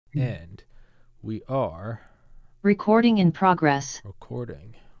And we are Recording in progress.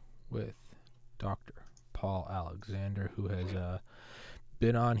 recording with Dr. Paul Alexander, who has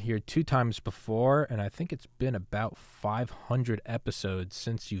been on here 2 times before, and I think it's been about 500 episodes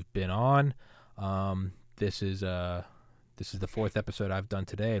since you've been on. This is the fourth episode I've done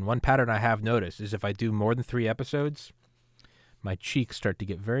today, and one pattern I have noticed is if I do more than 3 episodes, my cheeks start to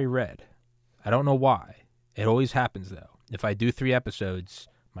get very red. I don't know why. It always happens though. If I do 3 episodes,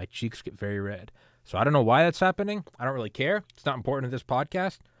 my cheeks get very red. So I don't know why that's happening. I don't really care. It's not important to this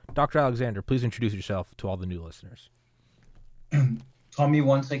podcast. Dr. Alexander, please introduce yourself to all the new listeners. Tommy,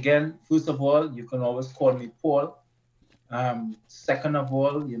 once again, first of all, you can always call me Paul. Second of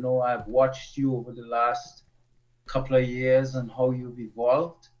all, I've watched you over the last couple of years and how you've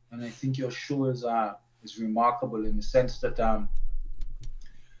evolved, and I think your show is remarkable in the sense that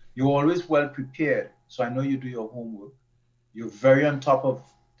you're always well prepared. So I know you do your homework. You're very on top of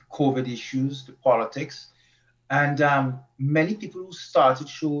the COVID issues, the politics, and many people who started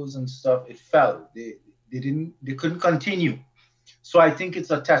shows and stuff, it fell. They couldn't continue. So I think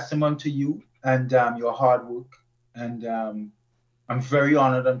it's a testament to you and your hard work. And I'm very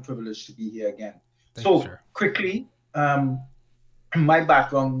honored and privileged to be here again. Thank you, So sir. quickly, my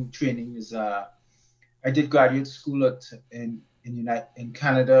background training is I did graduate school in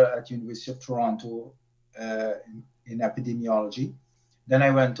Canada at University of Toronto in epidemiology. Then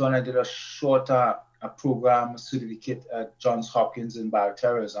I went on. I did a short a program, a certificate at Johns Hopkins in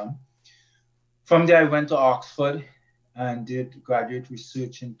bioterrorism. From there, I went to Oxford and did graduate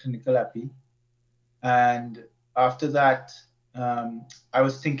research in clinical epi. And after that, I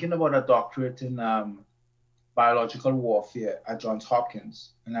was thinking about a doctorate in biological warfare at Johns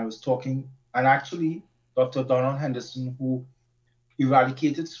Hopkins. And I was talking, and actually, Dr. Donald Henderson, who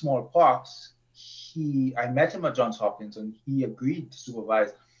eradicated smallpox, I met him at Johns Hopkins and he agreed to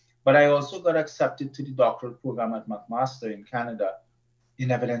supervise. But I also got accepted to the doctoral program at McMaster in Canada in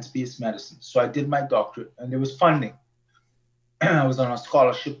evidence-based medicine. So I did my doctorate and there was funding. I was on a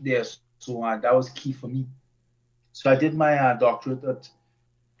scholarship there, so that was key for me. So I did my doctorate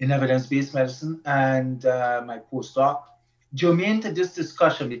in evidence-based medicine and my postdoc. Germane to this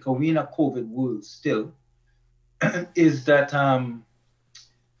discussion, because we're in a COVID world still, is that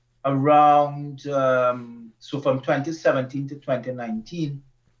so from 2017 to 2019,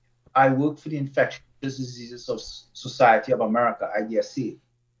 I worked for the Infectious Diseases Society of America, IDSA,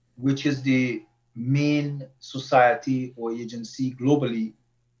 which is the main society or agency globally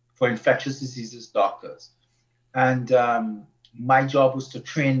for infectious diseases doctors. And my job was to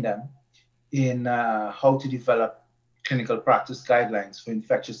train them in how to develop clinical practice guidelines for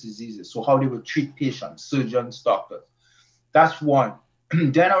infectious diseases. So how they would treat patients, surgeons, doctors. That's one.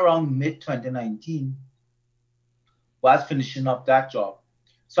 Then around mid 2019, while finishing up that job.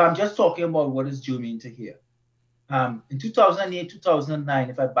 So I'm just talking about what is germane to here. In 2008, 2009,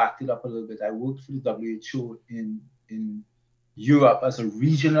 if I backed it up a little bit, I worked for the WHO in Europe as a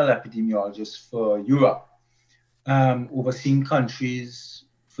regional epidemiologist for Europe, overseeing countries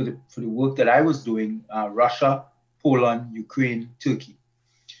for the work that I was doing, Russia, Poland, Ukraine, Turkey.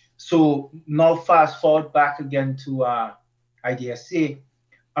 So now fast forward back again to IDSA.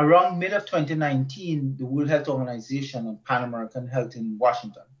 Around mid of 2019, the World Health Organization and Pan American Health in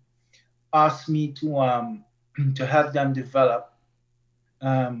Washington asked me to help them develop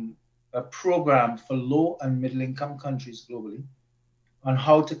a program for low and middle income countries globally on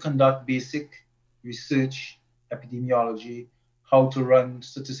how to conduct basic research, epidemiology, how to run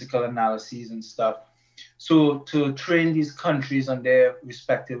statistical analyses and stuff. So to train these countries and their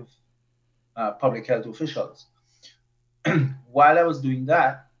respective public health officials. While I was doing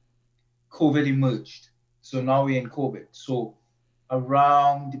that, COVID emerged. So now we're in COVID. So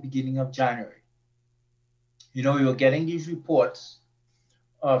around the beginning of January, we were getting these reports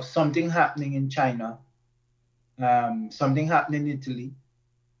of something happening in China, something happening in Italy.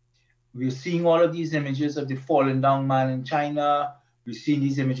 We're seeing all of these images of the fallen down man in China. We're seeing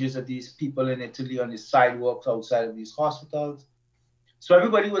these images of these people in Italy on the sidewalks outside of these hospitals. So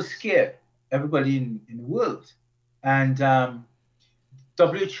everybody was scared, everybody in the world. And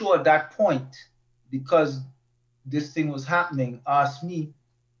WHO at that point, because this thing was happening, asked me,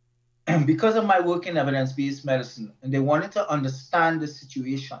 because of my work in evidence-based medicine, and they wanted to understand the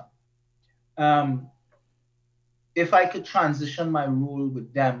situation, if I could transition my role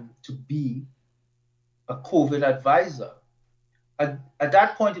with them to be a COVID advisor. At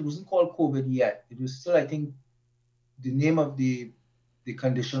that point, it wasn't called COVID yet. It was still, I think, the name of the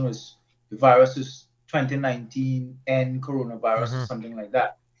condition was, the virus is 2019 N coronavirus or Mm-hmm. something like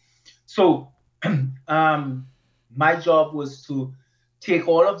that. So my job was to take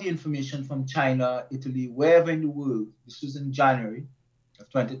all of the information from China, Italy, wherever in the world, this was in January of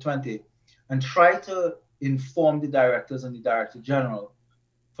 2020, and try to inform the directors and the director general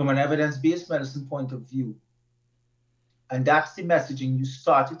from an evidence-based medicine point of view. And that's the messaging you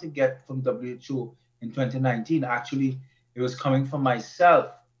started to get from WHO in 2019. Actually, it was coming from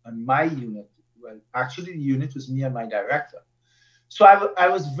myself and my unit. Well, actually, the unit was me and my director. So I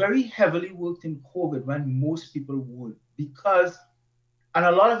was very heavily worked in COVID when most people would, because, and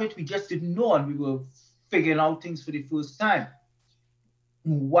a lot of it we just didn't know, and we were figuring out things for the first time.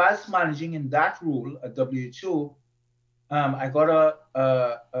 Whilst managing in that role at WHO, I got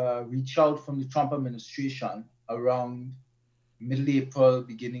a reach out from the Trump administration around middle April,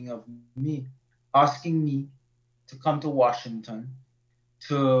 beginning of May, asking me to come to Washington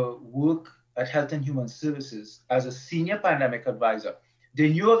to work at Health and Human Services as a senior pandemic advisor. They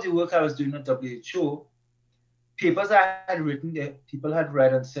knew of the work I was doing at WHO. Papers I had written, people had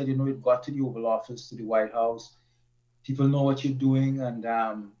read and said, it got to the Oval Office, to the White House. People know what you're doing, and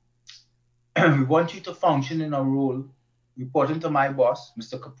we want you to function in a role, reporting to my boss,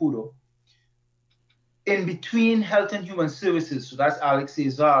 Mr. Caputo, in between Health and Human Services, so that's Alex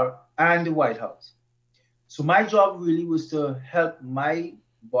Azar, and the White House. So my job really was to help my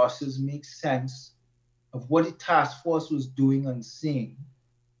bosses make sense of what the task force was doing and saying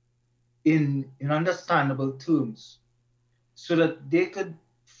in understandable terms, so that they could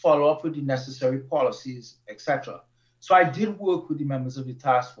follow up with the necessary policies, etc. So I did work with the members of the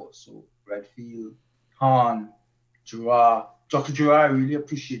task force, so Redfield, Han, Gerard. Dr. Gerard, I really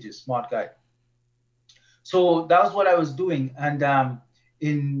appreciate you, smart guy. So that was what I was doing. And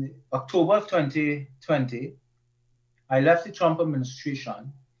in October of 2020, I left the Trump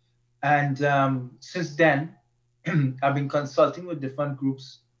administration. And since then, I've been consulting with different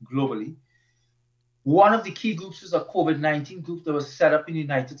groups globally. One of the key groups is a COVID-19 group that was set up in the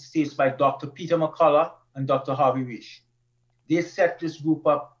United States by Dr. Peter McCullough and Dr. Harvey Risch. They set this group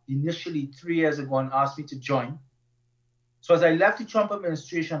up initially 3 years ago and asked me to join. So as I left the Trump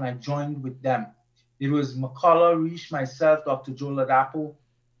administration, I joined with them. It was McCullough, Risch, myself, Dr. Joe Ladapo,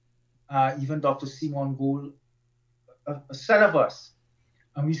 even Dr. Simon Gold, a set of us.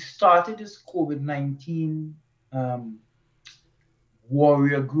 And we started this COVID-19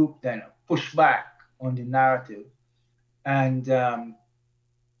 warrior group then, push back on the narrative. And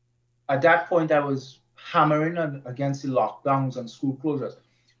at that point, I was hammering against the lockdowns and school closures.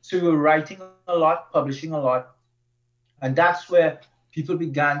 So we were writing a lot, publishing a lot. And that's where people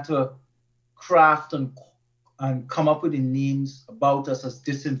began to craft and come up with the names about us as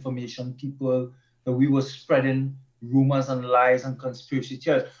disinformation people, that we were spreading rumors and lies and conspiracy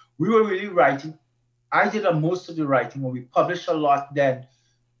theories. We were really writing. I did most of the writing, and we published a lot then.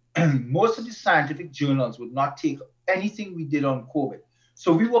 Most of the scientific journals would not take anything we did on COVID.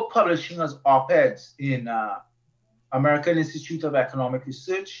 So we were publishing as op-eds in American Institute of Economic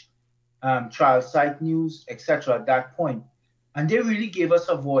Research, Trial Site News, etc. at that point. And they really gave us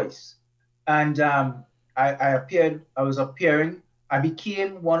a voice. And I was appearing. I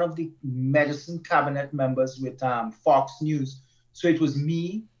became one of the medicine cabinet members with Fox News. So it was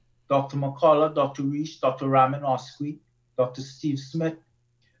me, Dr. McCullough, Dr. Risch, Dr. Ramin Osqui, Dr. Steve Smith.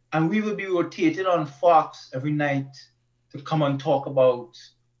 And we would be rotated on Fox every night to come and talk about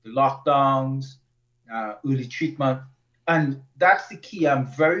the lockdowns, early treatment. And that's the key. I'm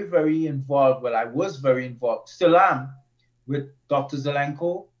very, very involved. Well, I was very involved, still am, with Dr.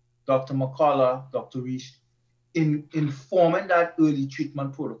 Zelenko, Dr. McCullough, Dr. Risch, in forming that early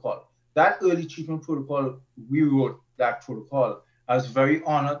treatment protocol. That early treatment protocol, we wrote that protocol. I was very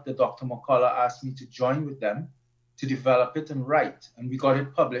honored that Dr. McCullough asked me to join with them to develop it and write, and we got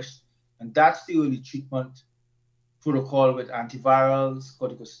it published. And that's the early treatment protocol with antivirals,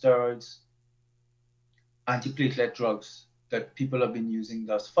 corticosteroids, antiplatelet drugs that people have been using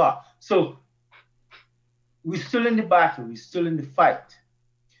thus far. So we're still in the battle, we're still in the fight.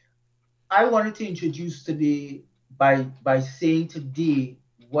 I wanted to introduce today by saying today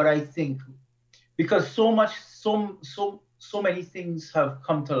what I think, because so many things have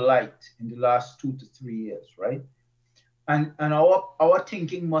come to light in the last 2 to 3 years, right? And our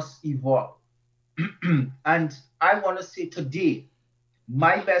thinking must evolve. And I want to say today,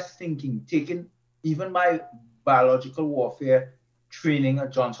 my best thinking, taking even my biological warfare training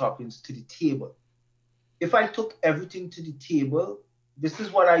at Johns Hopkins to the table. If I took everything to the table, this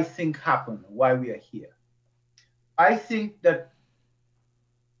is what I think happened, why we are here. I think that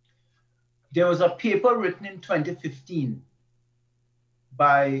there was a paper written in 2015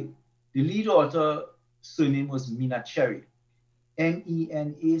 by the lead author, surname was Menachery,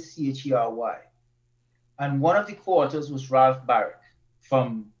 Menachery. And one of the co-authors was Ralph Barrett.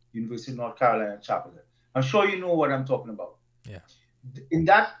 from University of North Carolina, Chapel Hill. I'm sure you know what I'm talking about. Yeah. In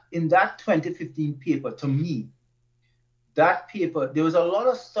that 2015 paper, to me, that paper, there was a lot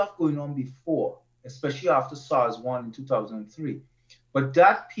of stuff going on before, especially after SARS-1 in 2003. But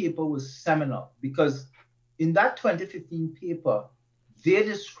that paper was seminal because in that 2015 paper, they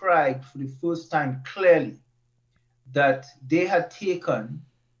described for the first time clearly that they had taken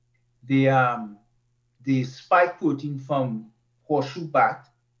the spike protein from horseshoe bat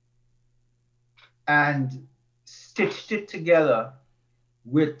and stitched it together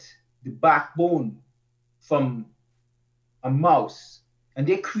with the backbone from a mouse, and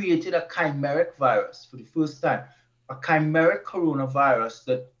they created a chimeric virus for the first time, a chimeric coronavirus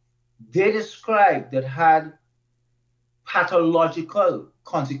that they described that had pathological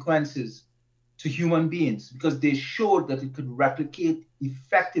consequences to human beings because they showed that it could replicate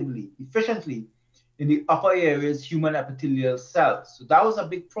efficiently in the upper areas human epithelial cells. So that was a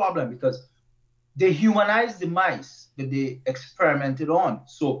big problem because they humanized the mice that they experimented on.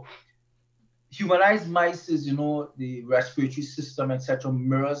 So humanized mice is, the respiratory system, etc.,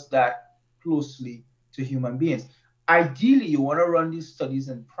 mirrors that closely to human beings. Ideally, you want to run these studies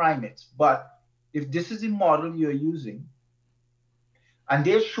in primates, but if this is the model you're using, and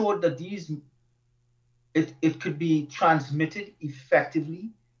they showed that it could be transmitted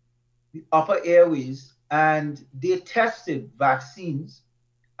effectively, the upper airways, and they tested vaccines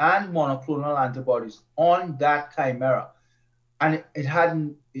and monoclonal antibodies on that chimera, and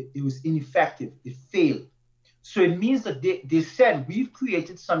it was ineffective. It failed. So it means that they said, we've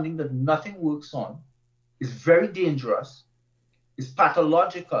created something that nothing works on, it's very dangerous, it's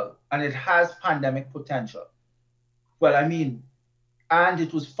pathological, and it has pandemic potential. Well, and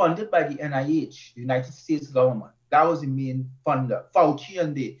it was funded by the NIH, the United States government. That was the main funder, Fauci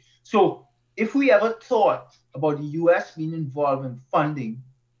and they. So if we ever thought about the US being involved in funding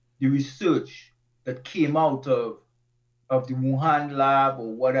the research that came out of the Wuhan lab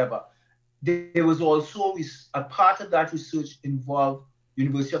or whatever, there was also a part of that research involved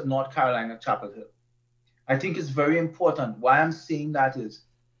University of North Carolina, Chapel Hill. I think it's very important. Why I'm saying that is,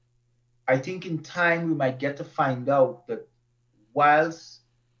 I think in time we might get to find out that whilst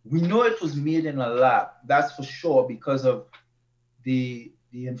we know it was made in a lab, that's for sure, because of the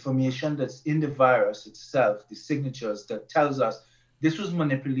information that's in the virus itself, the signatures that tells us this was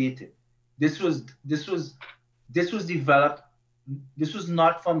manipulated. This was developed. This was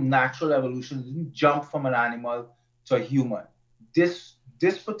not from natural evolution. It didn't jump from an animal to a human. This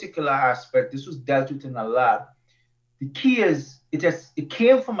particular aspect, this was dealt with in a lab. The key is it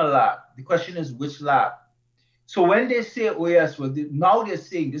came from a lab. The question is which lab. So when they say, oh yes, well, now they're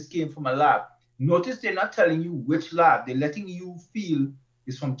saying this came from a lab. Notice they're not telling you which lab. They're letting you feel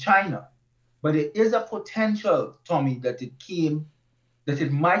it's from China. But there is a potential, Tommy, that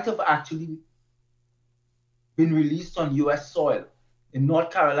it might have actually been released on U.S. soil in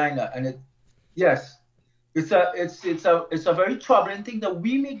North Carolina. And it's a very troubling thing that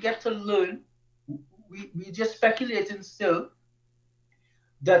we may get to learn. We're just speculating still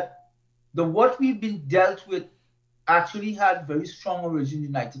that what we've been dealt with actually had very strong origin in the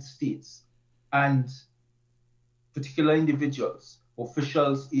United States and particular individuals,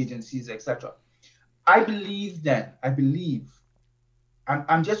 officials, agencies, etc. I'm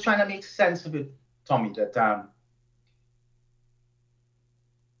just trying to make sense of it, Tommy, that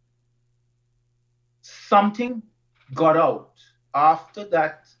something got out after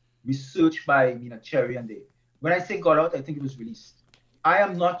that research by Cherry and they. When I say got out, I think it was released. I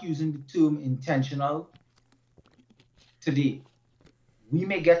am not using the term intentional today. We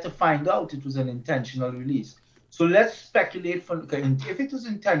may get to find out it was an intentional release. So let's speculate if it was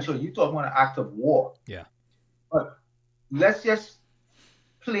intentional, you're talking about an act of war. Yeah. But let's just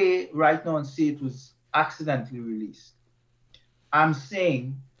play right now and say it was accidentally released. I'm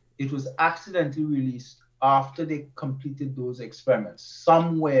saying it was accidentally released after they completed those experiments,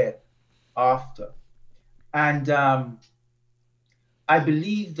 somewhere after. And I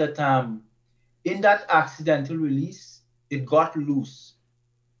believe that in that accidental release, it got loose.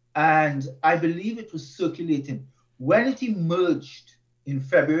 And I believe it was circulating. When it emerged in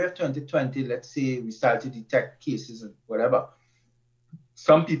February of 2020, let's say we started to detect cases and whatever,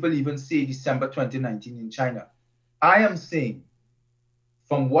 some people even say December 2019 in China. I am saying,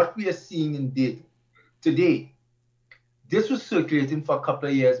 from what we are seeing in data today, this was circulating for a couple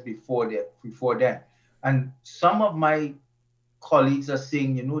of years before then. And some of my colleagues are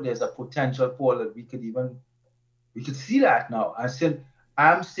saying, there's a potential, Paul, that we could see that now.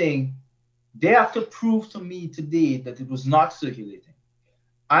 I'm saying they have to prove to me today that it was not circulating.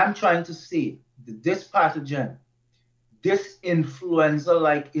 I'm trying to say that this pathogen this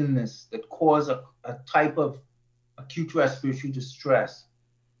influenza-like illness that caused a type of acute respiratory distress,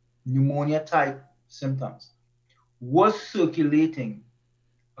 pneumonia-type symptoms, was circulating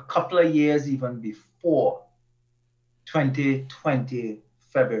a couple of years even before 2020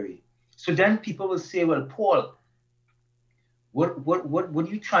 February. So then people will say, well, Paul, what are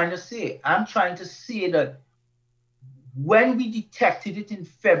you trying to say? I'm trying to say that when we detected it in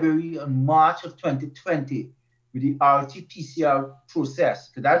February and March of 2020 with the RT-PCR process,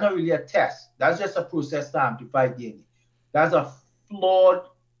 because that's not really a test, that's just a process to amplify DNA. That's a flawed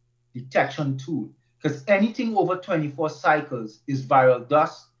detection tool, because anything over 24 cycles is viral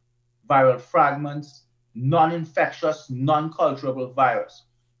dust, viral fragments, non-infectious, non-culturable virus.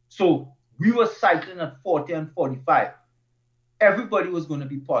 So we were cycling at 40 and 45. Everybody was going to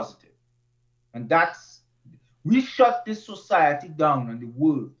be positive. And we shut this society down and the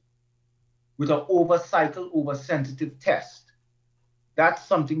world with an overcycle, oversensitive test. That's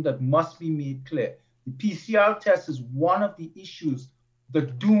something that must be made clear. The PCR test is one of the issues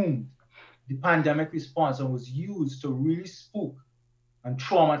that doomed the pandemic response and was used to really spook and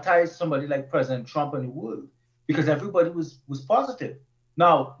traumatize somebody like President Trump and the world, because everybody was positive.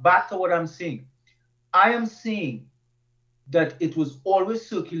 Now, back to what I'm saying. I am saying that it was always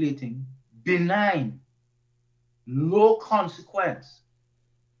circulating, benign, low consequence.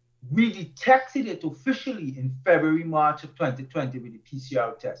 We detected it officially in February, March of 2020 with the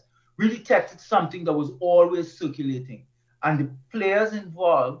PCR test. We detected something that was always circulating. And the players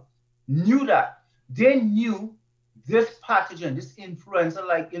involved knew that. They knew this pathogen, this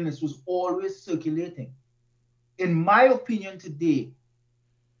influenza-like illness was always circulating. In my opinion today,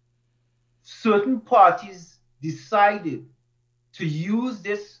 certain parties decided to use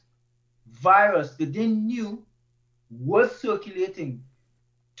this virus that they knew was circulating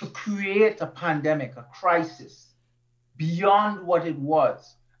to create a pandemic, a crisis beyond what it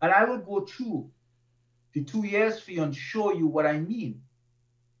was. And I will go through the 2 years for you and show you what I mean.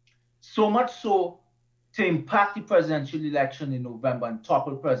 So much so to impact the presidential election in November and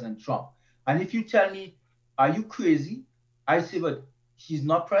topple President Trump. And if you tell me, are you crazy? I say, but he's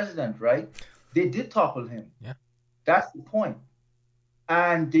not president, right? They did topple him. Yeah. That's the point.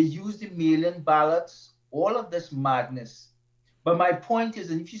 And they used the mail-in ballots, all of this madness. But my point is,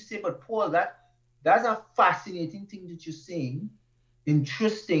 and if you say, but Paul, that's a fascinating thing that you're saying,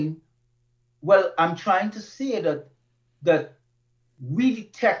 interesting. Well, I'm trying to say that we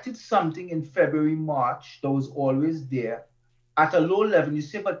detected something in February, March that was always there at a low level. You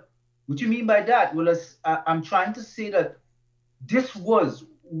say, but what do you mean by that? Well, I'm trying to say that this was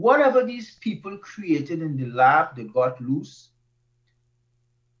whatever these people created in the lab that got loose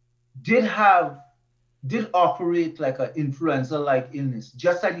did operate like an influenza-like illness,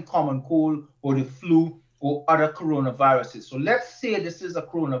 just like the common cold or the flu or other coronaviruses. So let's say this is a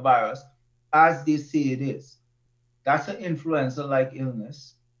coronavirus, as they say it is. That's an influenza-like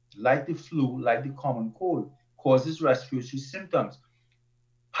illness, like the flu, like the common cold, causes respiratory symptoms.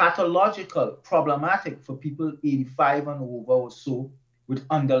 Pathological, problematic for people 85 and over or so with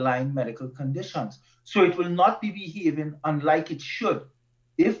underlying medical conditions. So it will not be behaving unlike it should.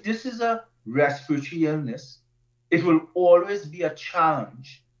 If this is a respiratory illness, it will always be a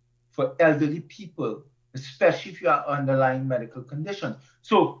challenge for elderly people, especially if you have underlying medical conditions.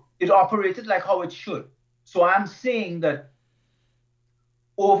 So it operated like how it should. So I'm saying that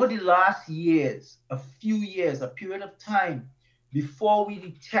over the last years, a few years, a period of time, before we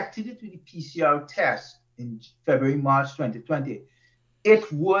detected it with the PCR test in February, March 2020,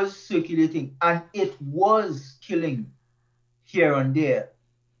 it was circulating and it was killing here and there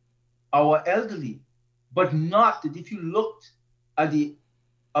our elderly, but not that if you looked at the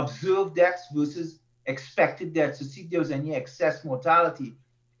observed deaths versus expected deaths to see if there was any excess mortality,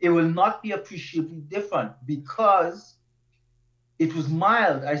 it will not be appreciably different because it was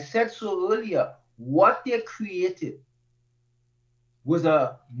mild. I said so earlier, what they created was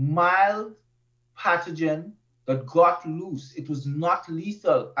a mild pathogen that got loose. It was not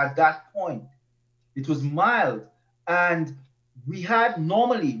lethal at that point. It was mild. And we had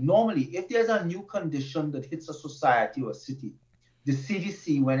normally, if there's a new condition that hits a society or a city, the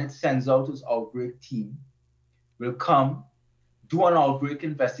CDC, when it sends out its outbreak team, will come, do an outbreak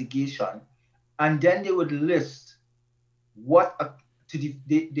investigation, and then they would list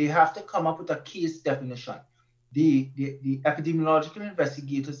they have to come up with a case definition. The epidemiological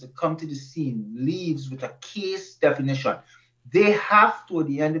investigators that come to the scene leaves with a case definition. They have to, at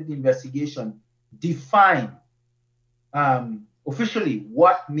the end of the investigation, define officially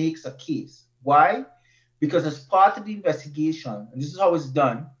what makes a case. Why? Because as part of the investigation, and this is how it's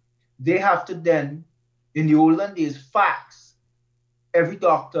done, they have to then In the olden days, fax, every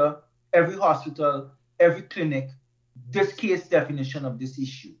doctor, every hospital, every clinic, this case definition of this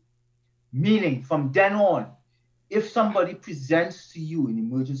issue. Meaning, from then on, if somebody presents to you in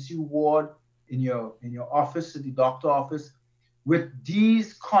emergency ward, in your office, at the doctor office, with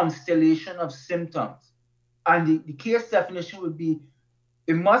these constellation of symptoms, and the case definition would be,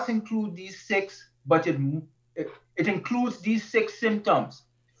 it must include these six, but it includes these six symptoms: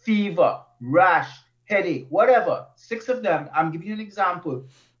 fever, rash, headache, whatever, six of them. I'm giving you an example.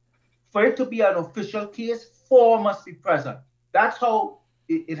 For it to be an official case, four must be present. That's how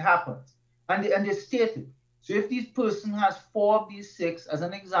it happens. And they state it. So if this person has four of these six, as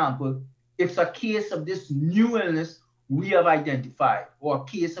an example, it's a case of this new illness we have identified, or a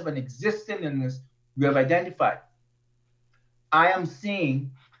case of an existing illness we have identified. I am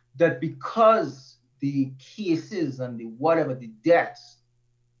saying that because the cases and the deaths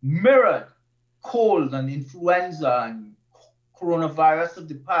mirrored cold and influenza and coronavirus of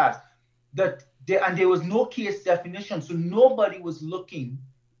the past, there was no case definition, so nobody was looking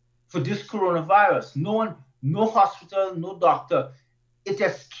for this coronavirus. No one, no hospital, no doctor. It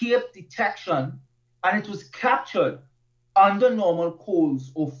escaped detection, and it was captured under normal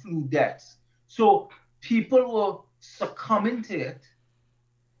colds or flu deaths. So people were succumbing to it,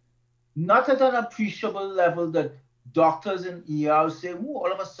 not at an appreciable level that doctors and ER say, oh,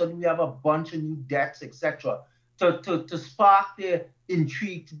 all of a sudden we have a bunch of new deaths, etc., to spark their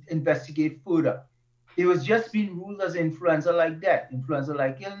intrigue to investigate further. It was just being ruled as influenza-like death,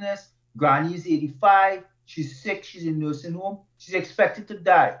 influenza-like illness. Granny is 85, she's sick, she's in nursing home, she's expected to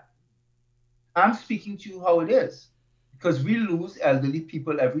die. I'm speaking to you how it is, because we lose elderly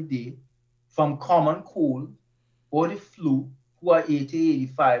people every day from common cold or the flu, who are 80,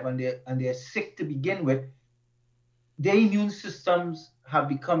 85, and they're sick to begin with. Their immune systems have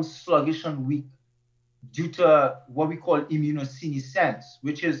become sluggish and weak due to what we call immunosenescence,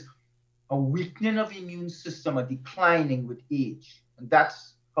 which is a weakening of the immune system, a declining with age. And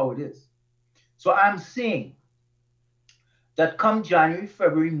that's how it is. So I'm saying that come January,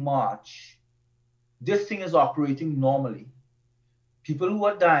 February, March, this thing is operating normally. People who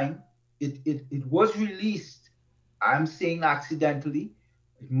are dying, it was released, I'm saying accidentally.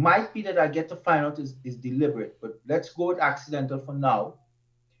 It might be that I get to find out is deliberate, but let's go with accidental for now.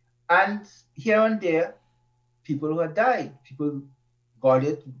 And here and there, people who had died, people got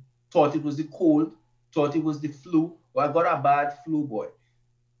it, thought it was the cold, thought it was the flu, or I got a bad flu, boy.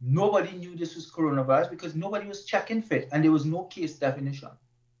 Nobody knew this was coronavirus because nobody was checking for it, and there was no case definition.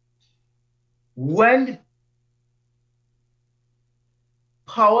 When the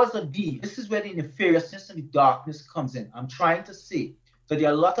powers that be, this is where the nefariousness and the darkness comes in. I'm trying to say that there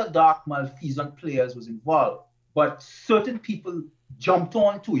are a lot of dark malfeasant players was involved, but certain people jumped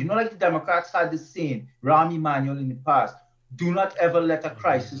on too. You know, like the Democrats had this saying, Rahm Emanuel in the past, do not ever let a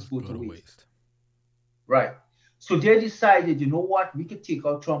crisis go to waste. Right. So they decided, you know what, we could take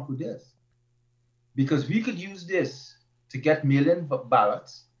out Trump with this, because we could use this to get mail-in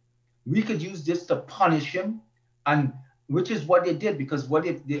ballots. We could use this to punish him, and which is what they did, because what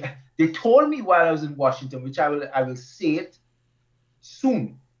they told me while I was in Washington, which I will say it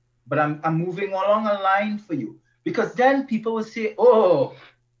soon, but I'm moving along a line for you, because then people will say, oh,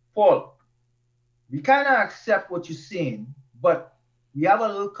 Paul, we kind of accept what you're saying, but we have a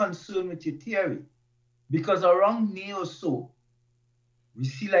little concern with your theory, because around May or so, we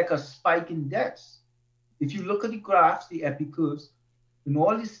see like a spike in deaths. If you look at the graphs, the epi curves, in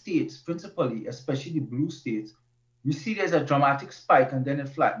all the states, principally, especially the blue states, we see there's a dramatic spike and then it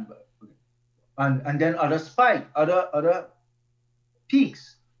flattens, and then other spike, other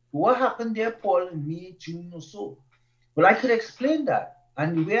peaks. What happened there, Paul, in May, June or so? Well, I could explain that,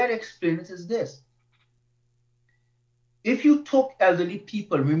 and the way I explain it is this. If you took elderly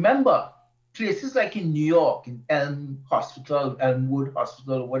people, remember, places like in New York, in Elmwood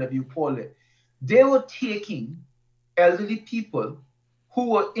Hospital, whatever you call it, they were taking elderly people who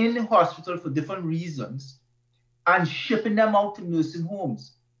were in the hospital for different reasons and shipping them out to nursing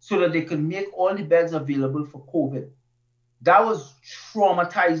homes so that they could make all the beds available for COVID. That was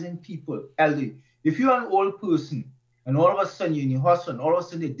traumatizing people, elderly. If you're an old person and all of a sudden you're in the hospital and all of a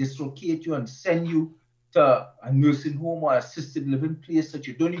sudden they dislocate you and send you to a nursing home or assisted living place that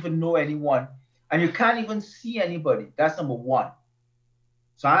you don't even know anyone and you can't even see anybody, that's number one.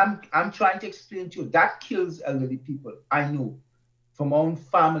 So I'm trying to explain to you, that kills elderly people. I know from my own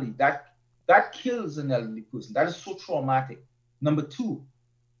family, that kills an elderly person. That is so traumatic. Number two,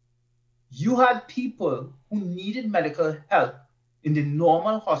 you had people who needed medical help in the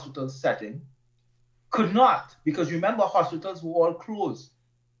normal hospital setting, could not, because remember, hospitals were all closed.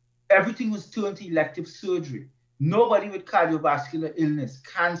 everything was turned to elective surgery. Nobody with cardiovascular illness,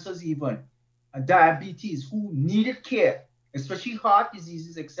 cancers even, and diabetes, who needed care, especially heart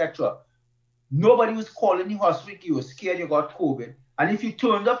diseases, etc. Nobody was calling the hospital. You were scared you got COVID. And if you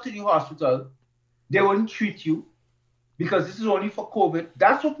turned up to the hospital, they wouldn't treat you because this is only for COVID.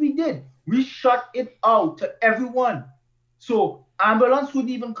 That's what we did. We shut it out to everyone. So ambulance wouldn't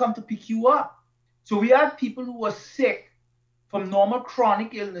even come to pick you up. So we had people who were sick from normal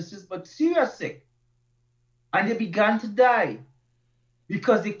chronic illnesses, but serious sick. And they began to die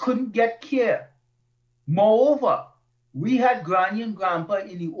because they couldn't get care. Moreover, we had granny and grandpa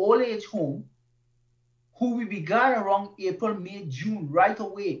in the old age home who we began around April, May, June, right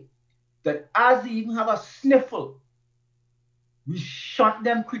away, that as they even have a sniffle, we shot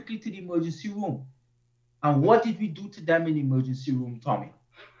them quickly to the emergency room. And what did we do to them in the emergency room, Tommy?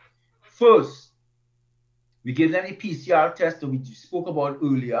 First, we gave them a PCR test that we spoke about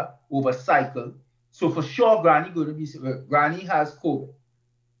earlier over cycle. So for sure, Granny has COVID.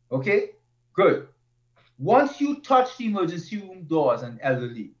 Okay, good. Once you touch the emergency room doors and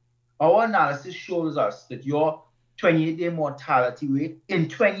elderly, our analysis shows us that your 28-day mortality rate, in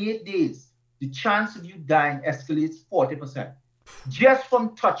 28 days, the chance of you dying escalates 40%. Just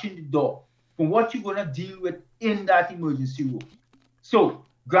from touching the door, from what you're going to deal with in that emergency room. So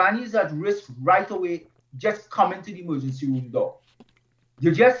Granny is at risk right away, just coming to the emergency room door.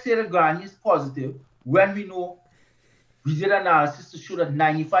 You just say that Granny is positive when we know we did analysis to show that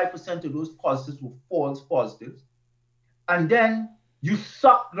 95% of those positives were false positives. And then you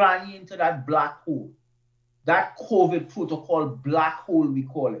suck Granny into that black hole, that COVID protocol black hole, we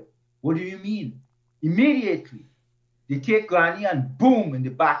call it. What do you mean? Immediately, they take Granny and boom, in the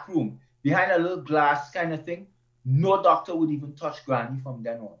back room, behind a little glass kind of thing, no doctor would even touch Granny from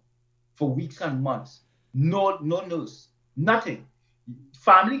then on for weeks and months. No nurse, nothing.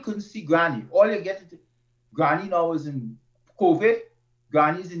 Family couldn't see Granny. All you get is Granny now is in COVID.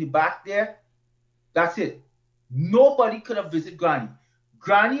 Granny's in the back there. That's it. Nobody could have visited Granny.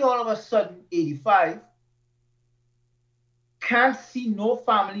 Granny all of a sudden, 85, can't see no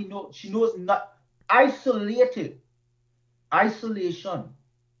family, she knows not, isolated. Isolation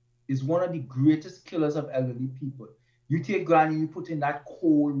is one of the greatest killers of elderly people. You take Granny, you put in that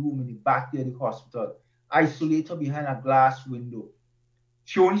cold room in the back there of the hospital, isolate her behind a glass window.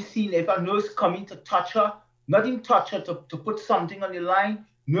 She only seen if a nurse coming to touch her, not even touch her, to put something on the line,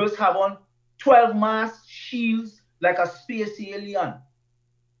 nurse have on 12 masks, shields, like a space alien.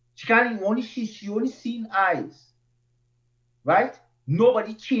 She only seen eyes, right?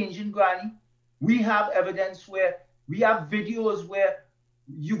 Nobody changing Granny. We have evidence where, we have videos where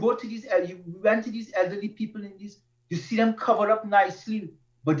you go to these, you went to these elderly people in these, you see them covered up nicely,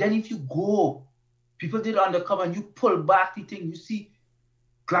 but then if you go, people did undercover and you pull back the thing, you see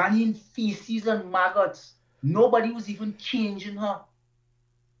Granny in feces and maggots. Nobody was even changing her.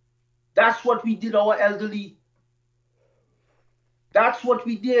 That's what we did, our elderly. That's what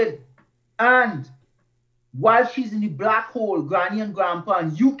we did. And while she's in the black hole, Granny and Grandpa,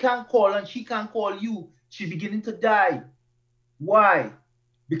 and you can't call and she can't call you, she's beginning to die. Why?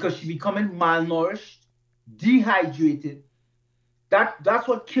 Because she's becoming malnourished, dehydrated. That's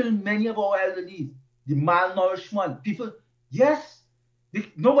what killed many of our elderly, the malnourishment. People, yes,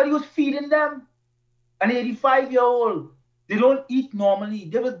 nobody was feeding them. An 85-year-old, they don't eat normally,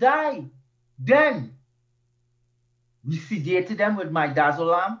 they will die. Then we sedated them with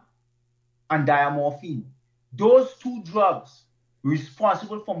midazolam and diamorphine. Those two drugs were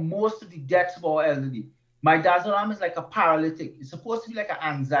responsible for most of the deaths of our elderly. Midazolam is like a paralytic. It's supposed to be like an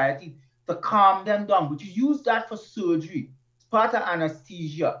anxiety to calm them down, but you use that for surgery. It's part of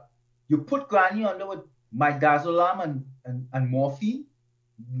anesthesia. You put Granny under with midazolam and morphine,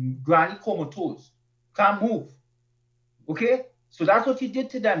 Granny comatose, can't move. Okay? So that's what you did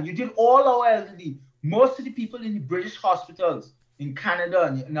to them. You did all our elderly. Most of the people in the British hospitals, in Canada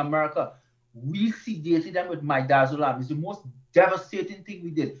and in America, we sedated them with midazolam. It's the most devastating thing we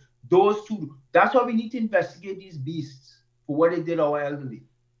did. Those two, that's why we need to investigate these beasts for what they did to our elderly.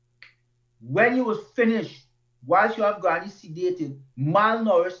 When you was finished, whilst you have Granny sedated,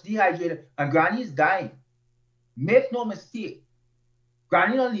 malnourished, dehydrated, and Granny is dying, make no mistake,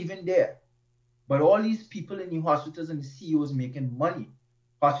 Granny not even there. But all these people in the hospitals and the CEOs making money.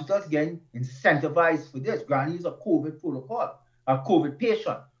 Hospitals getting incentivized for this. Granny is a COVID protocol, a COVID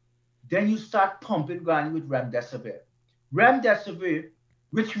patient. Then you start pumping Granny with remdesivir. Remdesivir,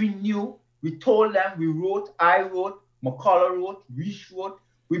 which we knew, we told them, we wrote, I wrote, McCullough wrote, Reich wrote.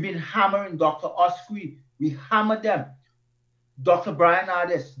 We've been hammering Dr. Osprey. We hammered them. Dr. Brian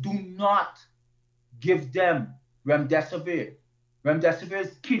Ardis, do not give them remdesivir. Remdesivir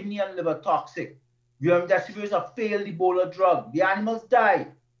is kidney and liver toxic. Remdesivir is a failed Ebola drug. The animals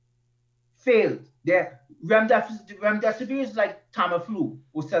died. Failed. Remdesivir is like Tamiflu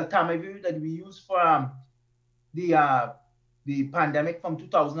or Seltamivir that we use for the pandemic from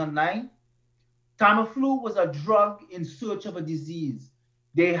 2009. Tamiflu was a drug in search of a disease.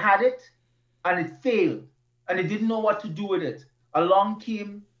 They had it and it failed and they didn't know what to do with it. Along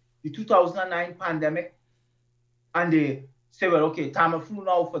came the 2009 pandemic and they said, well, okay, Tamiflu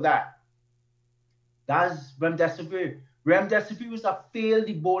now for that. That's Remdesivir. Remdesivir was a failed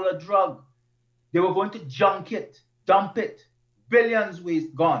Ebola drug. They were going to junk it, dump it, billions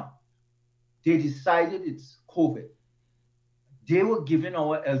waste gone. They decided it's COVID. They were giving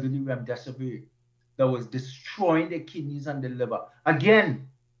our elderly Remdesivir that was destroying their kidneys and their liver. Again,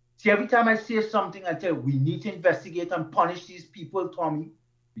 see, every time I say something, I tell you, we need to investigate and punish these people, Tommy.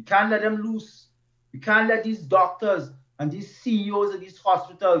 We can't let them loose. We can't let these doctors and these CEOs of these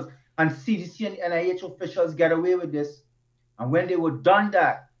hospitals and CDC and NIH officials get away with this. And when they were done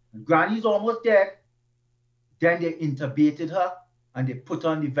that, and Granny's almost dead, then they intubated her and they put her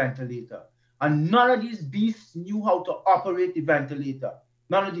on the ventilator. And none of these beasts knew how to operate the ventilator.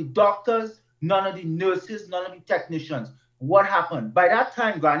 None of the doctors, none of the nurses, none of the technicians. What happened? By that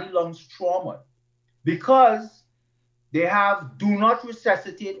time, Granny lungs trauma because they have do not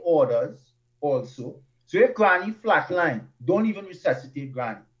resuscitate orders also. So if Granny flatline, don't even resuscitate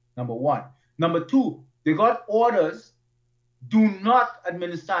Granny, number one. Number two, they got orders, do not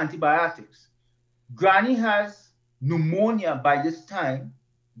administer antibiotics. Granny has pneumonia by this time,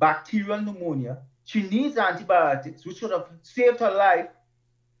 bacterial pneumonia. She needs antibiotics, which would have saved her life.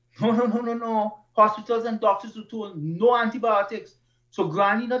 No. Hospitals and doctors were told no antibiotics. So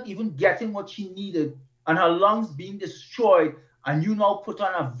Granny not even getting what she needed and her lungs being destroyed. And you now put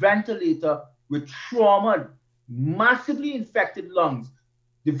on a ventilator with trauma, massively infected lungs.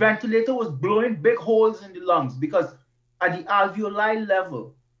 The ventilator was blowing big holes in the lungs because at the alveoli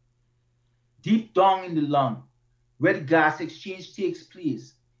level, deep down in the lung, where the gas exchange takes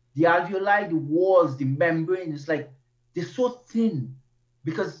place, the alveoli, the walls, the membrane is like, they're so thin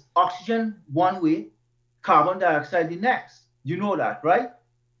because oxygen one way, carbon dioxide the next. You know that, right?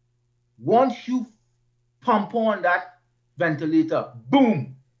 Once you pump on that ventilator,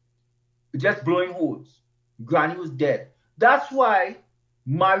 boom, just blowing holes. Granny was dead. That's why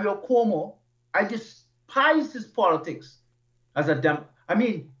Mario Cuomo, I despise his politics as a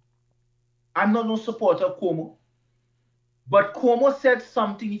I'm not no supporter of Cuomo, but Cuomo said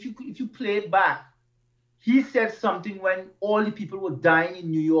something. If you play it back, he said something when all the people were dying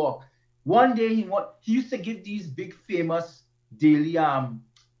in New York. One day he used to give these big famous daily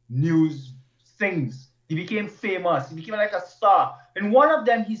news things. He became famous. He became like a star. And one of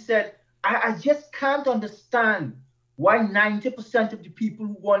them he said, I just can't understand why 90% of the people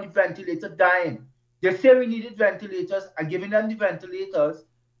who go on the ventilator dying. They say we needed ventilators. I'm giving them the ventilators,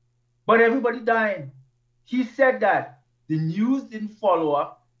 but everybody dying. He said that. The news didn't follow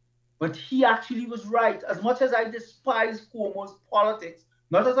up, but he actually was right. As much as I despise Cuomo's politics,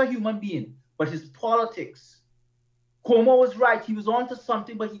 not as a human being, but his politics, Cuomo was right. He was onto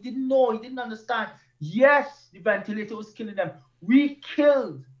something, but he didn't know. He didn't understand. Yes, the ventilator was killing them. We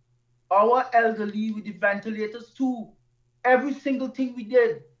killed our elderly with the ventilators too. Every single thing we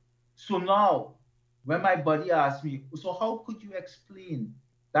did. So now, when my buddy asked me, so how could you explain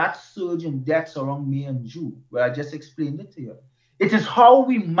that surge in deaths around May and June, where I just explained it to you? It is how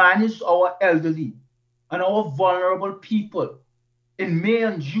we managed our elderly and our vulnerable people in May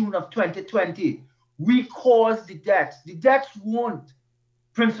and June of 2020. We caused the deaths. The deaths weren't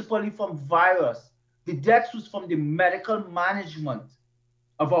principally from virus. The deaths was from the medical management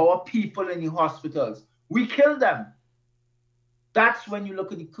of our people in the hospitals. We killed them. That's when you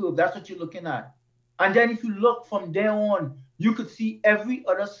look at the curve. That's what you're looking at. And then if you look from there on, you could see every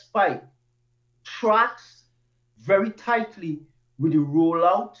other spike tracks very tightly with the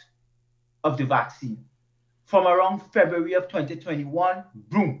rollout of the vaccine. From around February of 2021,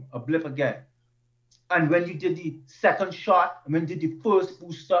 boom, a blip again. And when you did the second shot, when you did the first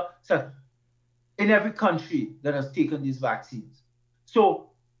booster, so in every country that has taken these vaccines.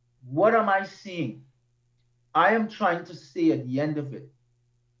 So what am I saying? I am trying to say at the end of it,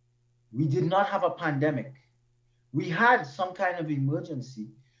 we did not have a pandemic. We had some kind of emergency.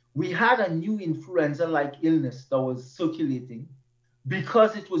 We had a new influenza-like illness that was circulating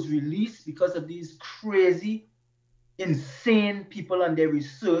because it was released because of these crazy, insane people and their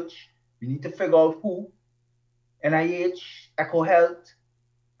research. We need to figure out who. NIH, EcoHealth,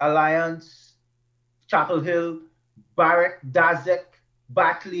 Alliance, Chapel Hill, Barrett, Daszak,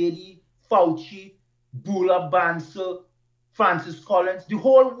 Bat Lady, Fauci, Bula Bansal, Francis Collins, the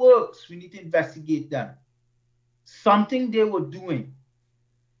whole works. We need to investigate them. Something they were doing.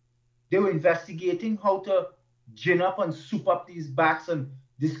 They were investigating how to gin up and soup up these bats and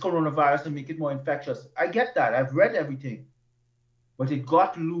this coronavirus and make it more infectious. I get that. I've read everything. But it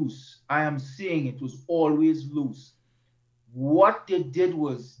got loose. I am saying it was always loose. What they did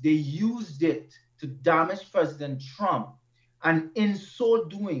was they used it to damage President Trump. And in so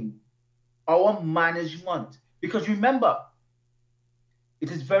doing, our management, because remember,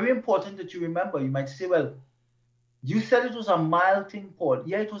 it is very important that you remember. You might say, well, you said it was a mild thing, Paul.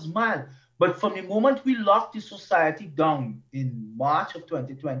 Yeah, it was mild. But from the moment we locked the society down in March of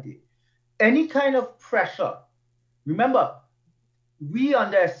 2020, any kind of pressure, remember, we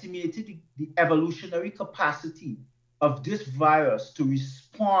underestimated the evolutionary capacity of this virus to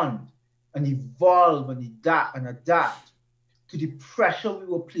respond and evolve and adapt to the pressure we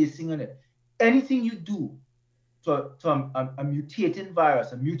were placing on it. Anything you do to a mutating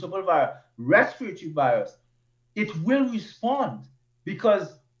virus, a mutable virus, respiratory virus, it will respond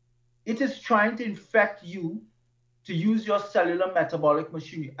because it is trying to infect you to use your cellular metabolic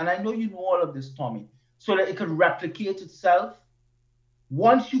machinery. And I know you know all of this, Tommy, so that it can replicate itself.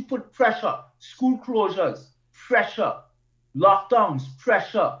 Once you put pressure, school closures, pressure, lockdowns,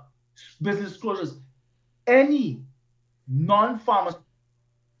 pressure, business closures, any non-pharmaceutical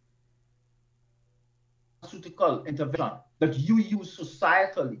intervention that you use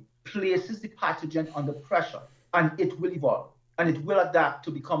societally places the pathogen under pressure, and it will evolve and it will adapt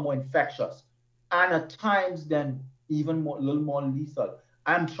to become more infectious and at times then even more, a little more lethal.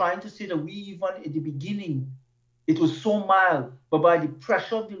 I'm trying to say that we even at the beginning, it was so mild, but by the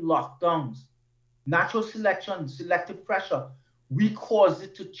pressure of the lockdowns, natural selection, selective pressure, we caused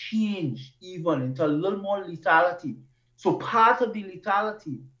it to change even into a little more lethality. So part of the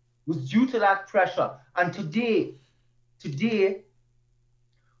lethality was due to that pressure. And today,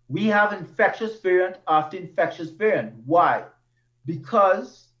 we have infectious variant after infectious variant. Why?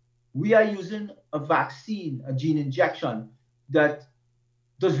 Because we are using a vaccine, a gene injection that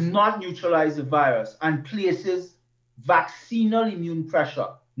does not neutralize the virus and places vaccinal immune pressure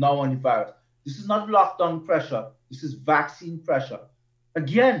now on the virus. This is not lockdown pressure. This is vaccine pressure.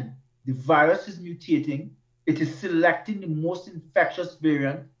 Again, the virus is mutating. It is selecting the most infectious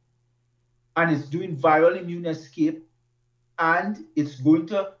variant and it's doing viral immune escape, and it's going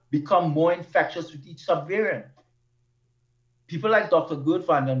to become more infectious with each subvariant. People like Dr. Gerd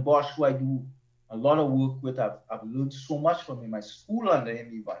van den Bosch, who I do a lot of work with, I've learned so much from him. I school under him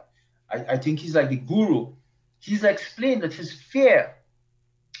even. I think he's like the guru. He's explained that his fear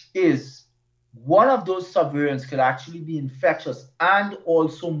is one of those subvariants could actually be infectious and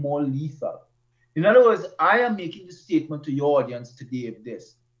also more lethal. In other words, I am making the statement to your audience today of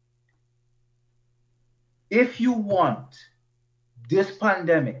this. If you want this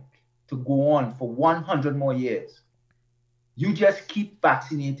pandemic to go on for 100 more years, you just keep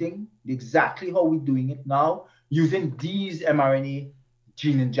vaccinating exactly how we're doing it now, using these mRNA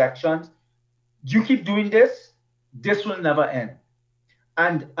gene injections. You keep doing this, this will never end.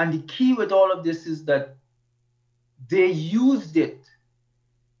 And the key with all of this is that they used it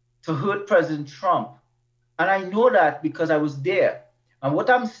to hurt President Trump. And I know that because I was there. And what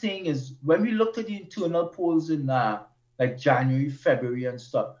I'm saying is when we looked at the internal polls in like January, February and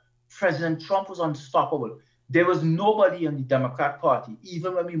stuff, President Trump was unstoppable. There was nobody on the Democrat Party,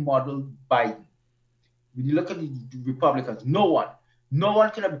 even when we modeled Biden. When you look at the Republicans, no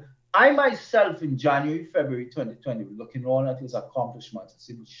one could have. I myself in January, February 2020, looking around at his accomplishments and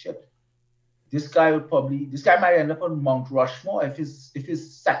saying, shit, this guy might end up on Mount Rushmore if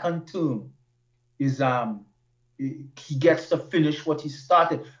his second term is he gets to finish what he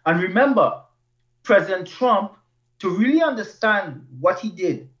started. And remember, President Trump, to really understand what he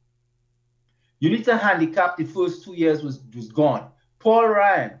did, you need to handicap the first 2 years was gone. Paul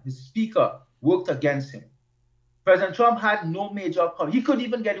Ryan, his speaker, worked against him. President Trump had no major problem. He couldn't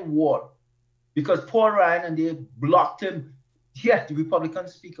even get a war because Paul Ryan and they blocked him. Yeah, the Republican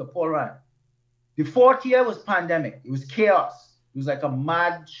speaker, Paul Ryan. The fourth year was pandemic. It was chaos. It was like a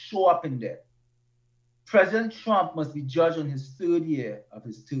mad show up in there. President Trump must be judged on his third year of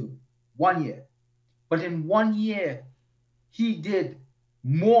his term, 1 year. But in 1 year, he did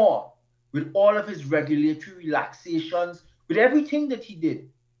more with all of his regulatory relaxations, with everything that he did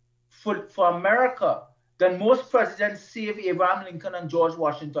for America than most presidents, save Abraham Lincoln and George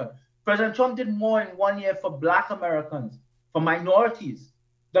Washington. President Trump did more in 1 year for Black Americans, for minorities,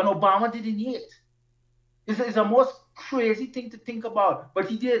 than Obama did in 8. It's the most crazy thing to think about, but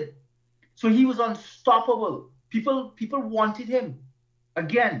he did. So he was unstoppable. People wanted him.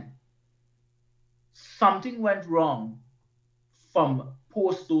 Again, something went wrong from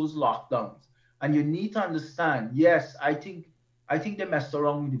post those lockdowns. And you need to understand, yes, I think they messed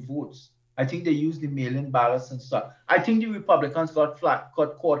around with the votes. I think they used the mail-in ballots and stuff. I think the Republicans got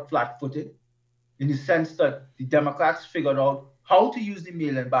caught flat-footed in the sense that the Democrats figured out how to use the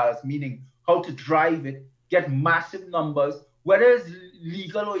mail-in ballots, meaning how to drive it, get massive numbers, whether it's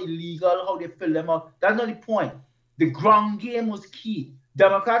legal or illegal, how they fill them out. That's not the point. The ground game was key.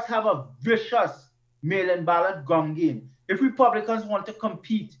 Democrats have a vicious mail-in ballot ground game. If Republicans want to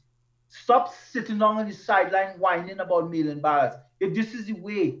compete, stop sitting down on the sideline whining about mail-in ballots. If this is the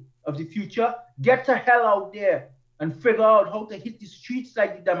way of the future, get the hell out there and figure out how to hit the streets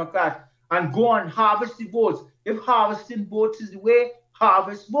like the Democrats and go and harvest the votes. If harvesting votes is the way,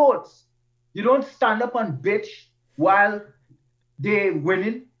 harvest votes. You don't stand up and bitch while they're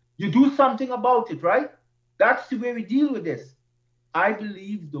winning. You do something about it, right? That's the way we deal with this. I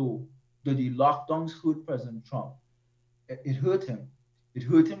believe, though, that the lockdowns hurt President Trump. It hurt him. It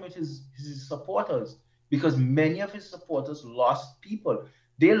hurt him with his supporters because many of his supporters lost people.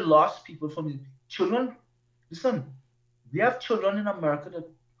 They lost people from the children. Listen, we have children in America that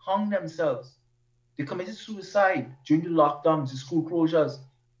hung themselves. They committed suicide during the lockdowns, the school closures.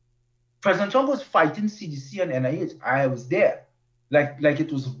 President Trump was fighting CDC and NIH. I was there. Like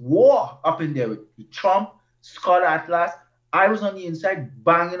it was war up in there with Trump, Scott Atlas. I was on the inside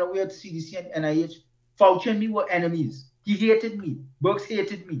banging away at CDC and NIH. Fauci and me were enemies. He hated me. Burks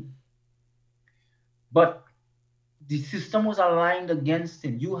hated me. But the system was aligned against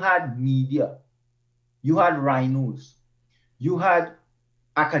him. You had media. You had rhinos. You had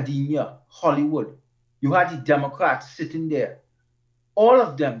academia, Hollywood. You had the Democrats sitting there. All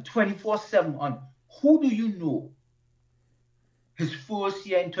of them, 24/7 on. Who do you know? His first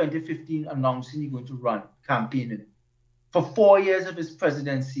year in 2015 announcing he's going to run, campaigning. For 4 years of his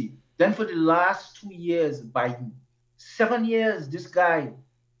presidency. Then for the last 2 years, Biden. 7 years, this guy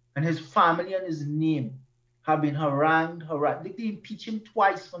and his family and his name have been harangued. They impeached him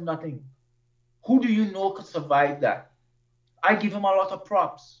twice for nothing. Who do you know could survive that? I give him a lot of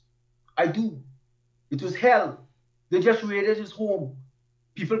props. I do. It was hell. They just raided his home.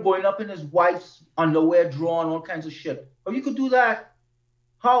 People going up in his wife's underwear, drawn, all kinds of shit. But you could do that.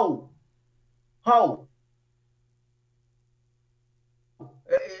 How? How?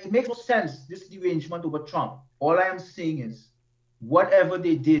 It makes no sense, this derangement over Trump. All I am saying is, whatever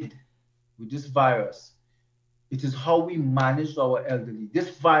they did with this virus, it is how we managed our elderly. This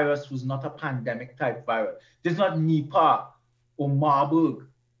virus was not a pandemic type virus. This is not Nipah or Marburg,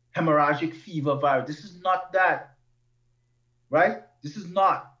 hemorrhagic fever virus. This is not that, right? This is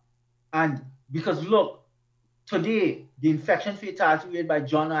not. And because look, today, the infection fatality rate by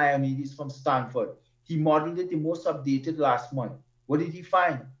John Ioannidis from Stanford, he modeled it the most updated last month. What did he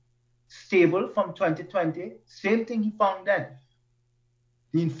find? Stable from 2020. Same thing he found then.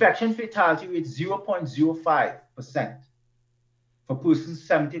 The infection fatality rate 0.05% for persons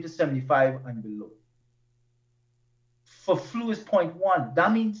 70 to 75 and below. For flu is 0.1.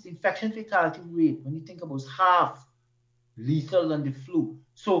 That means the infection fatality rate, when you think about it, is half lethal than the flu.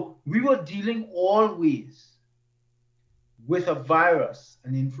 So we were dealing always with a virus,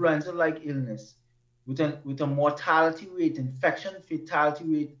 an influenza-like illness, with a mortality rate, infection fatality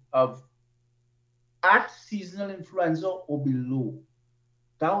rate of at seasonal influenza or below.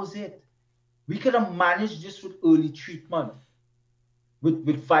 That was it. We could have managed this with early treatment,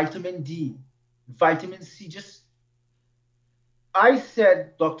 with vitamin D, vitamin C. I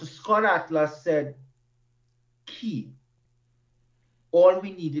said, Dr. Scott Atlas said, key. All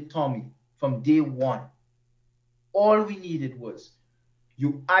we needed, Tommy, from day one, all we needed was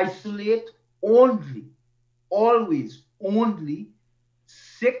you isolate only, always only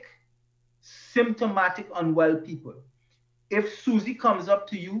sick, symptomatic, unwell people. If Susie comes up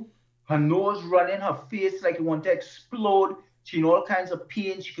to you, her nose running, her face like you want to explode, she in all kinds of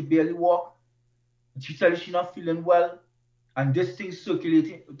pain, she could barely walk, and she tells you she's not feeling well, and this thing's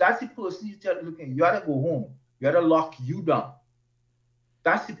circulating, that's the person you tell, look, you gotta go home. You gotta lock you down.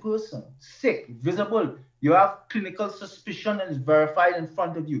 That's the person, sick, visible. You have clinical suspicion and it's verified in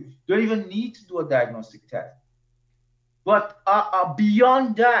front of you. You don't even need to do a diagnostic test. But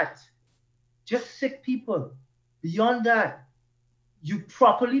beyond that, just sick people. Beyond that, you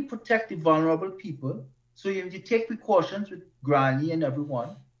properly protect the vulnerable people. So you take precautions with Granny and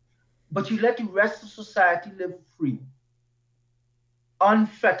everyone, but you let the rest of society live free,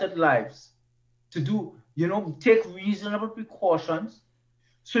 unfettered lives to do, take reasonable precautions.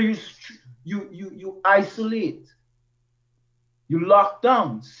 So you isolate, you lock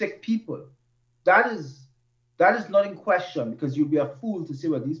down sick people. That is not in question, because you'll be a fool to say,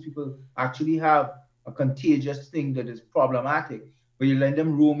 well, these people actually have a contagious thing that is problematic, but you let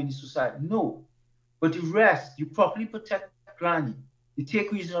them roam in the society. No. But the rest, you properly protect granny. You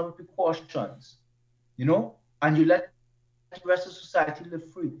take reasonable precautions, and you let the rest of society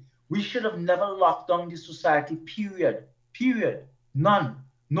live free. We should have never locked down the society, period. Period. None.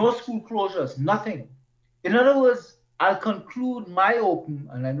 No school closures, nothing. In other words, I'll conclude my open,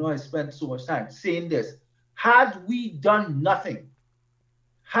 and I know I spent so much time saying this. Had we done nothing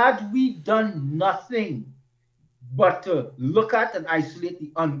but to look at and isolate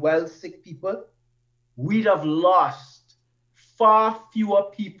the unwell, sick people, we'd have lost far fewer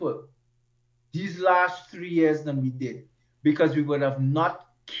people these last 3 years than we did, because we would have not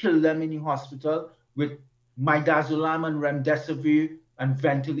killed them in the hospital with midazolam and remdesivir and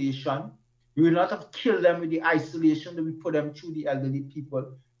ventilation. We would not have killed them with the isolation that we put them through, the elderly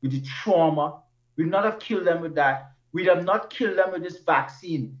people, with the trauma. We would not have killed them with that. We'd have not killed them with this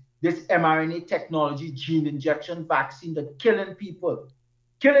vaccine, this mRNA technology, gene injection vaccine that's killing people.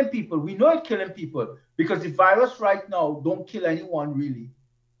 Killing people. We know it's killing people because the virus right now don't kill anyone really.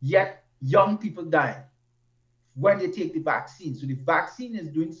 Yet young people die when they take the vaccine. So the vaccine is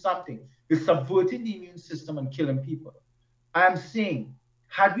doing something. It's subverting the immune system and killing people. I'm saying,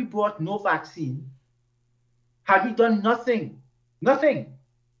 had we brought no vaccine, had we done nothing,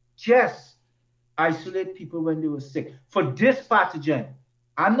 just isolate people when they were sick. For this pathogen,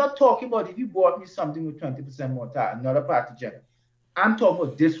 I'm not talking about if you brought me something with 20% mortality, another pathogen. I'm talking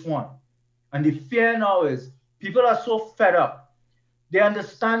about this one. And the fear now is people are so fed up. They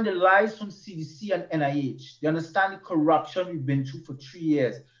understand the lies from CDC and NIH. They understand the corruption we've been through for 3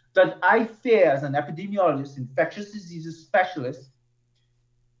 years. That I fear as an epidemiologist, infectious diseases specialist,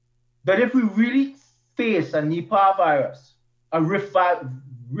 that if we really face a Nipah virus, a Rift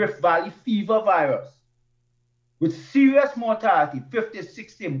Valley fever virus, with serious mortality, 50,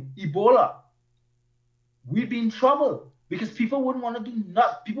 60, Ebola, we'd be in trouble because people wouldn't want to do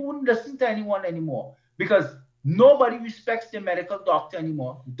nothing. People wouldn't listen to anyone anymore because nobody respects their medical doctor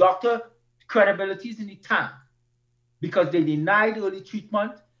anymore. Doctor credibility is in the tank because they denied early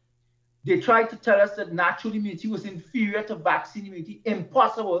treatment. They tried to tell us that natural immunity was inferior to vaccine immunity.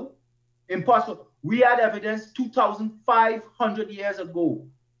 Impossible. Impossible. We had evidence 2,500 years ago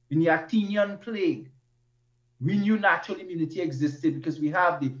in the Athenian plague. We knew natural immunity existed because we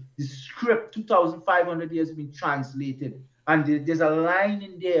have the script 2,500 years been translated. And there's a line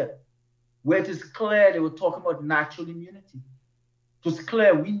in there where it is clear they were talking about natural immunity. It was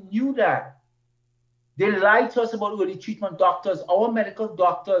clear. We knew that. They lied to us about early treatment doctors. Our medical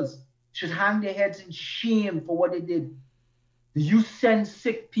doctors should hang their heads in shame for what they did. You send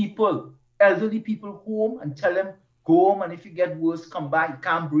sick people, elderly people home and tell them, go home, and if you get worse, come back. You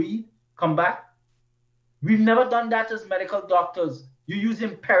can't breathe, come back. We've never done that as medical doctors. You use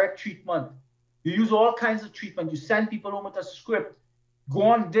empiric treatment. You use all kinds of treatment. You send people home with a script. Go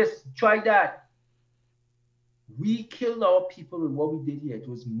on this, try that. We killed our people with what we did here. It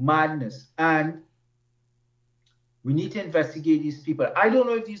was madness. And we need to investigate these people. I don't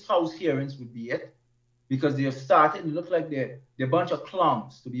know if these House hearings would be it, because they have started and look like they're a bunch of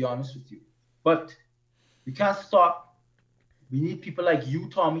clowns, to be honest with you. But we can't stop. We need people like you,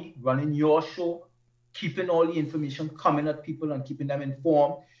 Tommy, running your show, keeping all the information coming at people and keeping them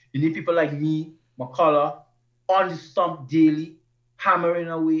informed. You need people like me, McCullough, on the stump daily, hammering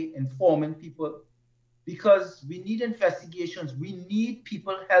away, informing people. Because we need investigations. We need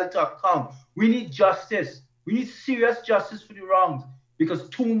people held to account. We need justice. We need serious justice for the wrongs. Because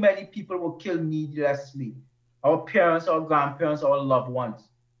too many people were killed needlessly. Our parents, our grandparents, our loved ones.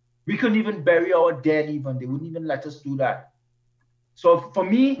 We couldn't even bury our dead even. They wouldn't even let us do that. So for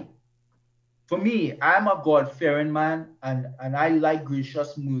me, I'm a God-fearing man, and I like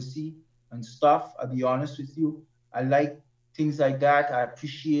gracious mercy and stuff. I'll be honest with you. I like things like that. I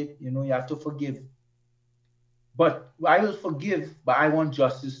appreciate, you have to forgive. But I will forgive, but I want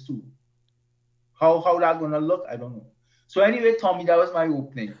justice too. How that gonna look, I don't know. So anyway, Tommy, that was my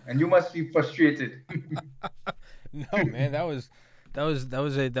opening, and you must be frustrated. No, man, that was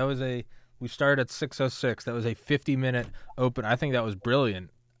a. We started at 6:06. That was a 50-minute open. I think that was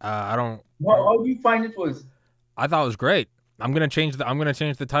brilliant. How do you find it was? I thought it was great. I'm gonna change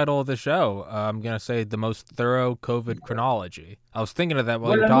the title of the show. I'm gonna say the most thorough COVID chronology. I was thinking of that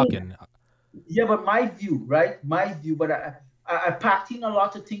while you're talking. Yeah, but my view, right? My view, but I packed in a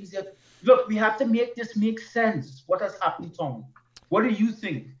lot of things that. Look, we have to make this make sense. What has happened, Tommy? What do you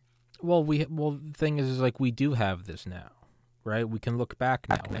think? Well, the thing is like we do have this now, right? We can look back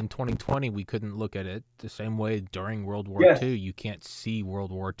now. In 2020, we couldn't look at it the same way during World War II. You can't see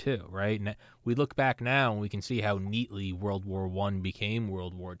World War II, right? And we look back now and we can see how neatly World War I became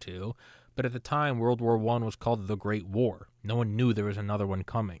World War II. But at the time, World War I was called the Great War. No one knew there was another one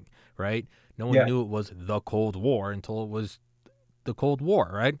coming, right? No one knew it was the Cold War until it was the Cold War,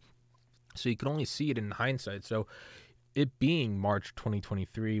 right? So you can only see it in hindsight. So it being March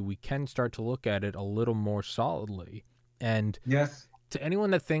 2023, we can start to look at it a little more solidly. And to anyone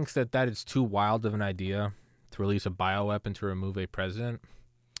that thinks that is too wild of an idea to release a bioweapon to remove a president,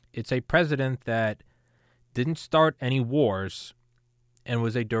 it's a president that didn't start any wars and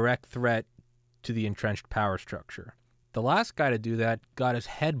was a direct threat to the entrenched power structure. The last guy to do that got his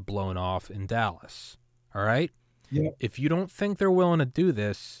head blown off in Dallas, all right? Yeah. If you don't think they're willing to do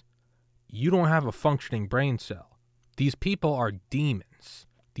this, you don't have a functioning brain cell. These people are demons.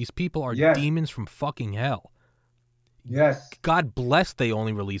 These people are demons from fucking hell. Yes. God bless they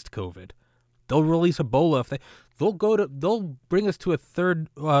only released COVID. They'll release Ebola if they'll bring us to a third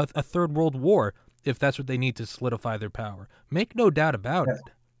world war if that's what they need to solidify their power. Make no doubt about it.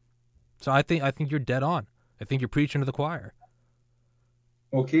 So I think you're dead on. I think you're preaching to the choir.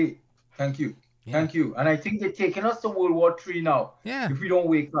 Okay. Thank you. Yeah. Thank you. And I think they're taking us to World War III now. Yeah. If we don't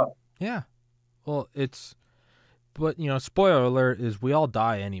wake up. Yeah. Well, but spoiler alert is we all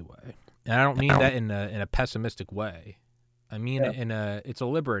die anyway. And I don't mean that in a pessimistic way. I mean it's a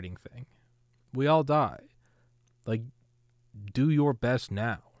liberating thing. We all die. Like, do your best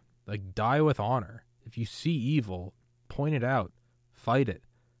now. Like, die with honor. If you see evil, point it out. Fight it.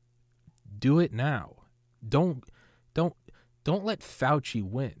 Do it now. Don't let Fauci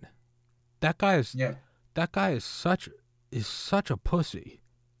win. That guy is such a pussy.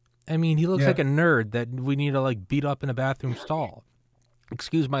 I mean, he looks like a nerd that we need to beat up in a bathroom stall.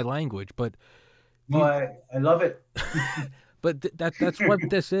 Excuse my language, but no, I love it. But that's what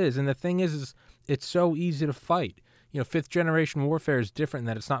this is. And the thing is it's so easy to fight. Fifth generation warfare is different in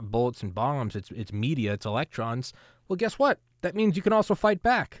that it's not bullets and bombs. It's media. It's electrons. Well, guess what? That means you can also fight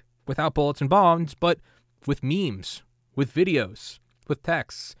back without bullets and bombs, but with memes, with videos, with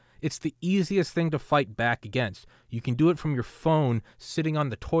texts. It's the easiest thing to fight back against. You can do it from your phone sitting on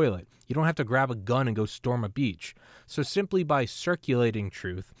the toilet. You don't have to grab a gun and go storm a beach. So simply by circulating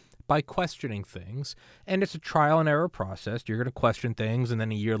truth, by questioning things, and it's a trial and error process. You're going to question things, and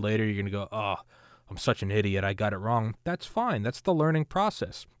then a year later you're going to go, oh, I'm such an idiot, I got it wrong. That's fine. That's the learning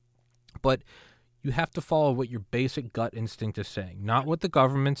process. But you have to follow what your basic gut instinct is saying, not what the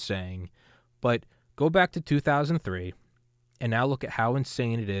government's saying, but go back to 2003 and now look at how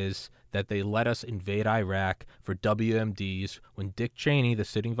insane it is that they let us invade Iraq for WMDs when Dick Cheney, the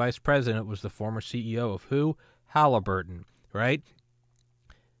sitting vice president, was the former CEO of who? Halliburton, right?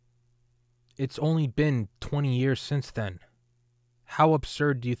 It's only been 20 years since then. How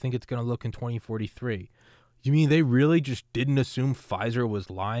absurd do you think it's going to look in 2043? You mean they really just didn't assume Pfizer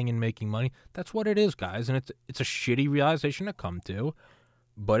was lying and making money? That's what it is, guys, and it's a shitty realization to come to,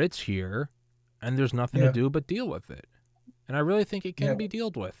 but it's here, and there's nothing to do but deal with it. And I really think it can be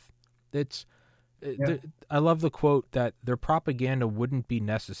dealt with. I love the quote that their propaganda wouldn't be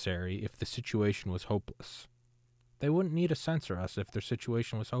necessary if the situation was hopeless. They wouldn't need to censor us if their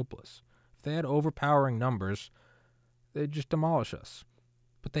situation was hopeless. If they had overpowering numbers, they'd just demolish us.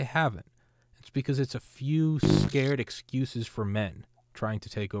 But they haven't. It's because it's a few scared excuses for men trying to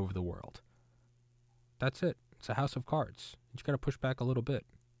take over the world. That's it. It's a house of cards. You just got to push back a little bit.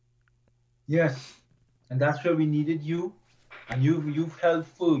 Yes. And that's where we needed you. And you've held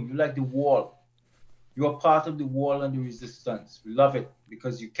firm. You're like the wall. You are part of the wall and the resistance. We love it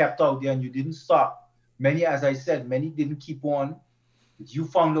because you kept out there and you didn't stop. Many, as I said, many didn't keep on. But you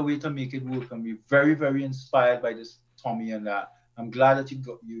found a way to make it work. And we're very, very inspired by this, Tommy. And I'm glad that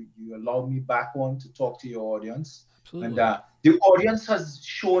you allowed me back on to talk to your audience. Absolutely. And the audience has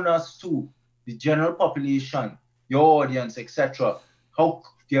shown us too, the general population, your audience, etc., how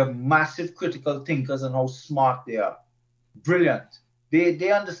they're massive critical thinkers and how smart they are. Brilliant.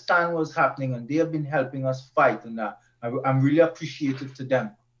 They understand what's happening and they have been helping us fight. And I'm really appreciative to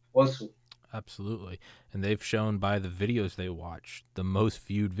them also. Absolutely. And they've shown by the videos they watch, the most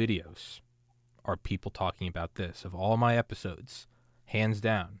viewed videos are people talking about this. Of all my episodes, hands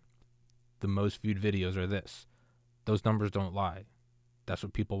down, the most viewed videos are this. Those numbers don't lie. That's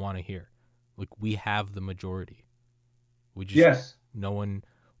what people want to hear. Like, we have the majority. We just,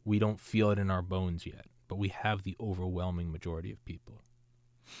 we don't feel it in our bones yet, but we have the overwhelming majority of people.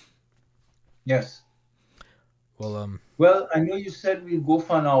 Yes. Well, I know you said we'll go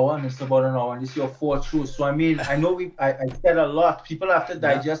for an hour, and it's about an hour, and it's your fourth show. So I mean, I know I said a lot. People have to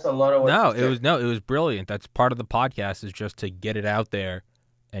digest a lot of what it was brilliant. That's part of the podcast, is just to get it out there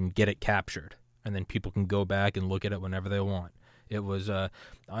and get it captured, and then people can go back and look at it whenever they want. It was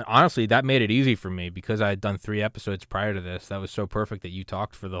honestly, that made it easy for me because I had done 3 episodes prior to this. That was so perfect that you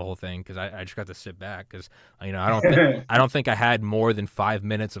talked for the whole thing because I just got to sit back because I don't think I had more than 5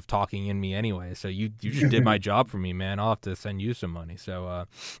 minutes of talking in me anyway. So you just did my job for me, man. I'll have to send you some money. So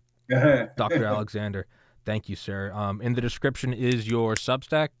Dr. Alexander, thank you, sir. In the description is your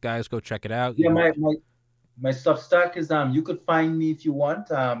Substack, guys. Go check it out. Yeah, my Substack is you could find me if you want.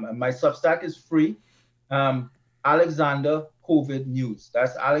 My Substack is free. Alexander COVID News.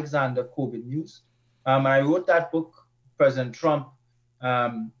 That's Alexander COVID News. I wrote that book, President Trump.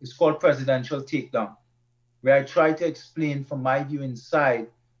 It's called Presidential Takedown, where I try to explain from my view inside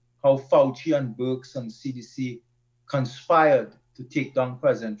how Fauci and Birx and CDC conspired to take down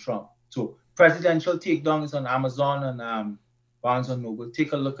President Trump. So Presidential Takedown is on Amazon and Barnes and Noble.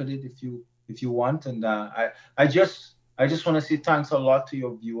 Take a look at it if you want. And I just want to say thanks a lot to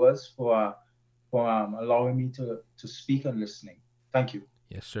your viewers for allowing me to speak and listening. Thank you.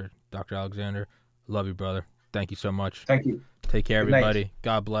 Yes, sir. Dr. Alexander, love you, brother. Thank you so much. Thank you. Take care, Good night. everybody.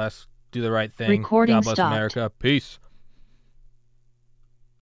 God bless. Do the right thing. Recording God bless stopped. America. Peace.